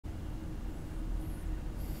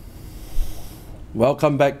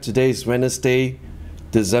Welcome back. Today is Wednesday,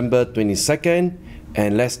 December 22nd,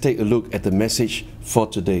 and let's take a look at the message for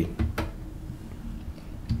today.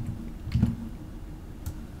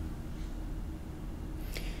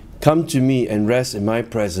 Come to me and rest in my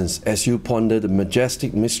presence as you ponder the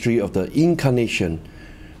majestic mystery of the Incarnation.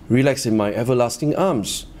 Relax in my everlasting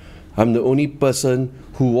arms. I'm the only person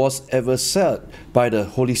who was ever saved by the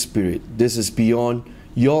Holy Spirit. This is beyond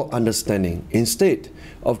your understanding. Instead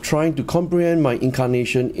of trying to comprehend my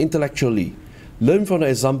incarnation intellectually, learn from the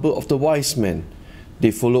example of the wise men.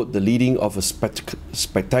 They followed the leading of a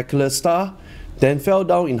spectacular star, then fell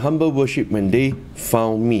down in humble worship when they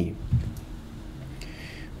found me.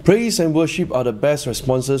 Praise and worship are the best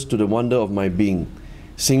responses to the wonder of my being.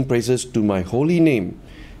 Sing praises to my holy name.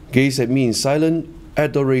 Gaze at me in silent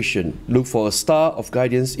adoration. Look for a star of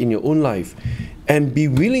guidance in your own life, and be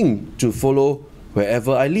willing to follow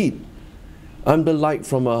wherever I lead. I'm the light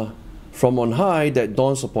from on high that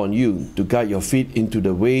dawns upon you to guide your feet into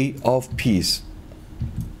the way of peace.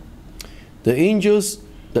 The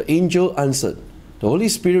angel answered, the Holy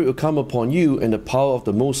Spirit will come upon you, and the power of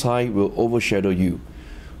the Most High will overshadow you.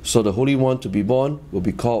 So the Holy One to be born will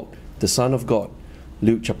be called the Son of God.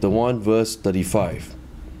 Luke chapter 1 verse 35.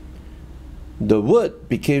 The Word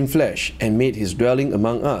became flesh and made his dwelling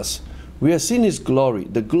among us. We have seen his glory,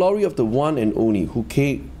 the glory of the one and only who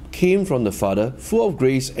came from the Father, full of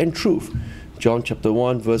grace and truth. John chapter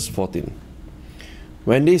 1 verse 14.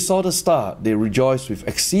 When they saw the star, they rejoiced with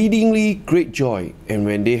exceedingly great joy. And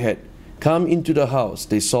when they had come into the house,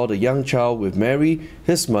 they saw the young child with Mary,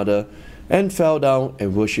 his mother, and fell down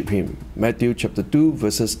and worshipped him. Matthew chapter 2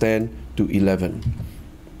 verses 10 to 11.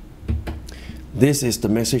 This is the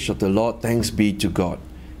message of the Lord. Thanks be to God.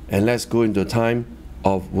 And let's go into a time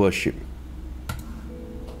of worship.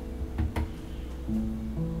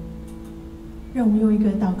 让我们用一个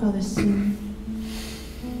祷告的心，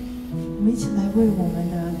我们一起来为我们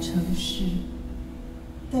的城市，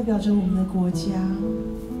代表着我们的国家，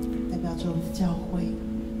代表着我们的教会，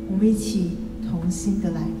我们一起同心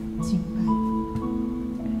的来敬拜。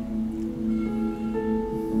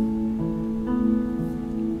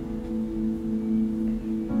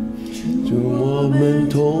祝我们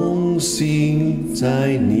同行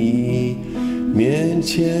在你面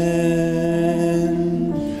前，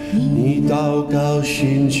你祷告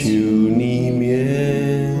寻求你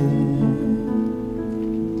面，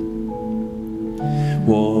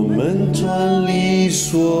我们转离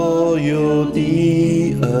所有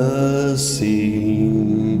的恶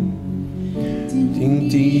行，定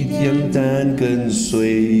地简单跟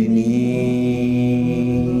随你。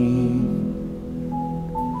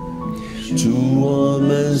主，我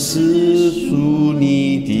们是属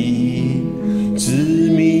你的子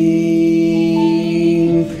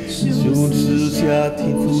民，就赐下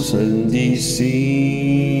听父神的心。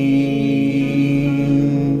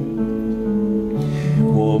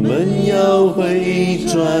我们要回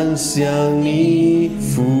转向你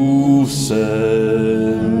父神，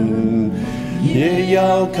也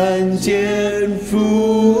要看见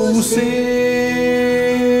复兴。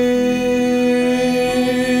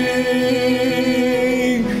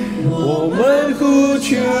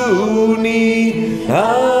求你，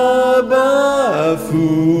阿爸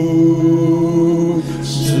父，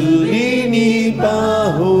治理你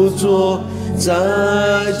宝座在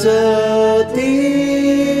这地，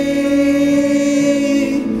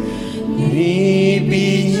你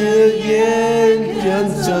闭着眼看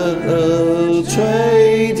着耳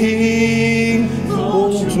垂听，奉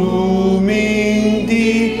主名的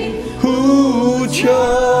呼求。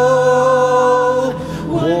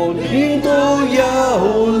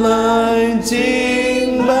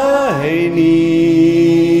敬拜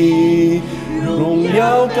你，荣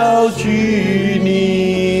耀高举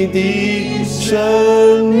你的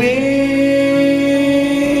生命，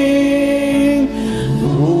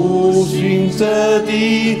如寻者的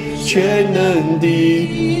全能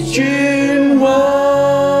的君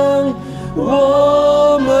王，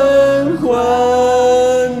我们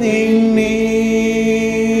欢迎你。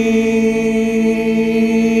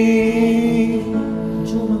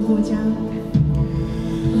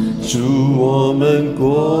我们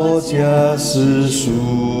国家是属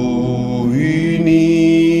于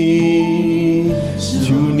你，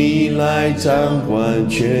求你来掌管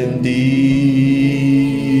全地，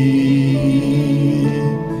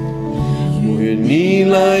愿你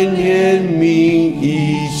来怜悯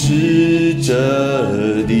医治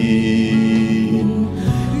这地，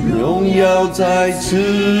荣耀再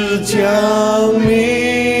次降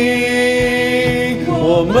临，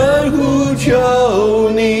我们呼求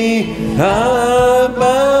你。阿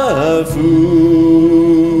爸父，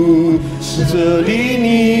这里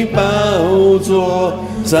你宝座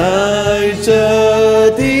在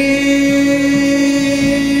这地，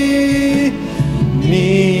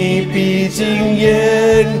你必经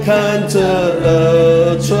眼看着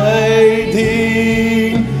耳垂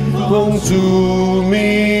听，奉主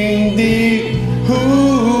名的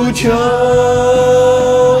呼求，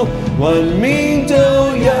万民都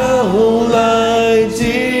要来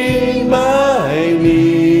敬拜你，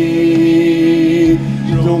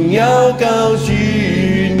荣耀高举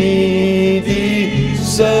你的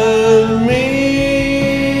生命，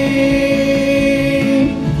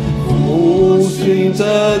复兴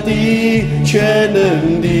这地全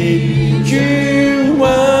能的君王，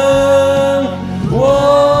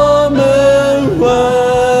我们欢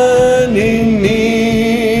迎你，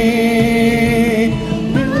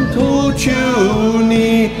呼求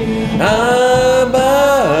你，阿爸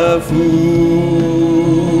父，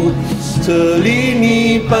这里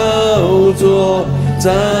你宝座在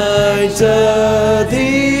这地，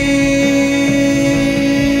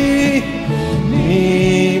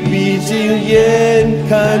你必经眼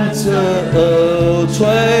看着耳垂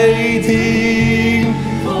听，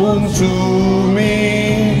奉主名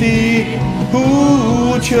的呼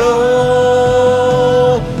求，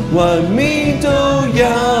万民都要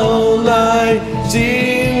来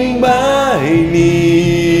敬拜你，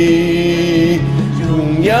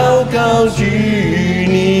荣耀高举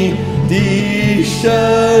你的生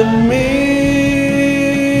命，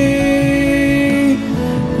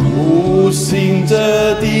复兴这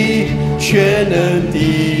地全能的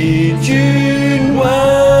君王，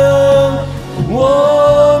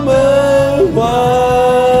我们欢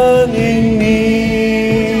迎你，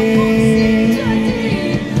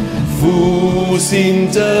复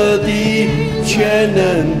兴这地全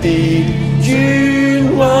能的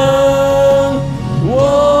君王，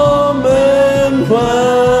我们欢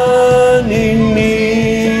迎你，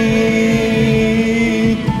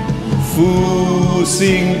复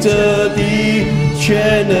兴这地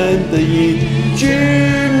全能的君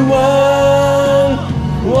王，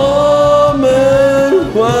我们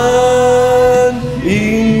欢迎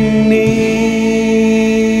你。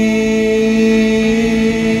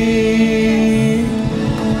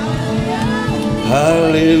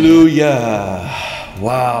Hallelujah!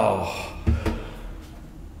 Wow!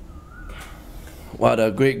 What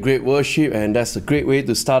a great worship, and that's a great way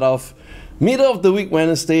to start off middle of the week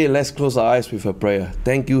Wednesday. Let's close our eyes with a prayer.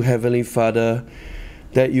 Thank you, Heavenly Father,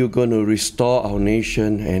 that you're going to restore our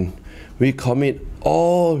nation, and we commit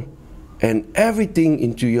all and everything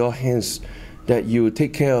into your hands, that you will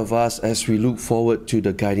take care of us as we look forward to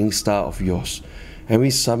the guiding star of yours. And we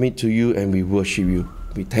submit to you and we worship you.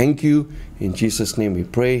 We thank you. In Jesus' name we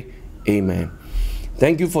pray. Amen.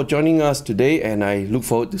 Thank you for joining us today, and I look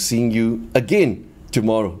forward to seeing you again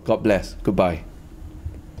tomorrow. God bless. Goodbye.